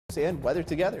and weather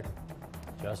together.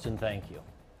 Justin, thank you.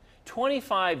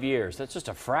 25 years, that's just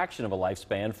a fraction of a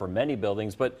lifespan for many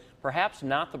buildings, but perhaps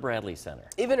not the Bradley Center.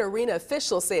 Even arena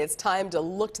officials say it's time to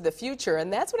look to the future,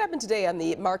 and that's what happened today on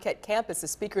the Marquette campus. The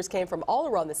speakers came from all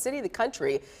around the city, the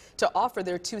country, to offer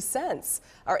their 2 cents.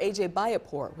 Our AJ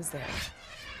Bayapur was there.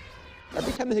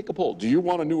 Every time they take a poll, do you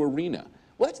want a new arena?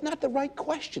 Well, that's not the right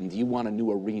question. Do you want a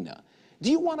new arena? Do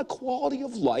you want a quality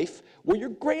of life where your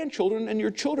grandchildren and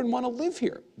your children want to live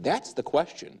here? That's the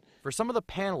question. For some of the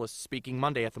panelists speaking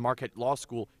Monday at the Marquette Law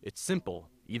School, it's simple.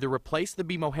 Either replace the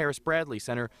BMO Harris-Bradley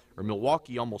Center, or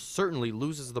Milwaukee almost certainly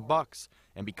loses the bucks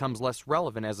and becomes less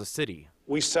relevant as a city.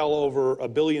 We sell over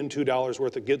 $1.2 billion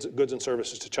worth of goods and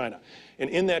services to China. And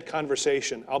in that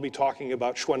conversation, I'll be talking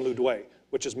about Xuanlu Dui,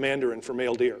 which is Mandarin for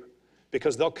male deer,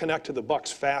 because they'll connect to the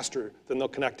bucks faster than they'll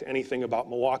connect to anything about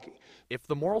Milwaukee. If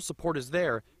the moral support is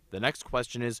there, the next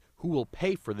question is who will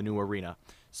pay for the new arena?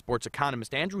 Sports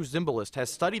economist Andrew Zimbalist has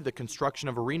studied the construction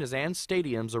of arenas and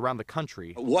stadiums around the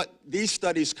country. What these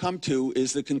studies come to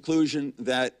is the conclusion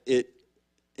that it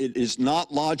is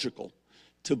not logical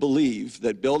to believe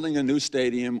that building a new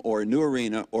stadium or a new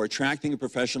arena or attracting a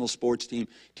professional sports team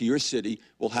to your city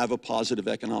will have a positive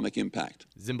economic impact.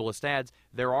 Zimbalist adds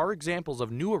there are examples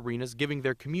of new arenas giving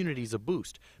their communities a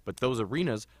boost, but those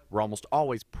arenas were almost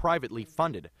always privately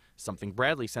funded, something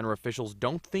Bradley Center officials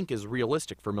don't think is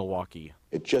realistic for Milwaukee.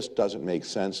 It just doesn't make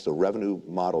sense. The revenue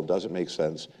model doesn't make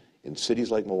sense in cities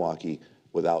like Milwaukee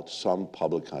without some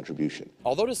public contribution.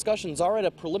 Although discussions are at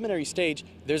a preliminary stage,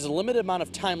 there's a limited amount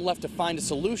of time left to find a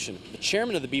solution. The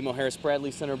chairman of the BMO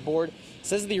Harris-Bradley Center board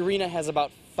says the arena has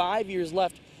about 5 years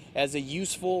left as a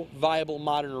useful, viable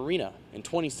modern arena. In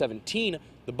 2017,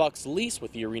 the Bucks' lease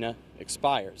with the arena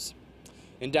expires.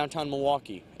 In downtown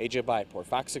Milwaukee, AJ Bayapur,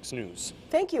 Fox 6 News.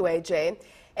 Thank you, AJ.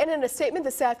 And in a statement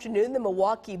this afternoon, the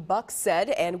Milwaukee Bucks said,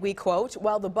 and we quote,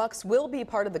 "While the Bucks will be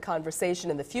part of the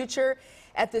conversation in the future,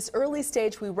 at this early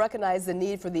stage we recognize the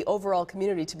need for the overall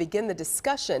community to begin the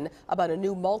discussion about a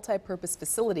new multi-purpose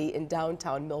facility in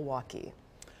downtown Milwaukee."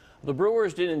 The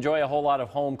Brewers didn't enjoy a whole lot of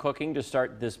home cooking to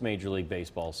start this Major League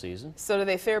Baseball season. So do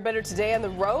they fare better today on the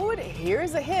road?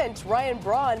 Here's a hint. Ryan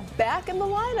Braun back in the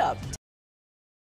lineup.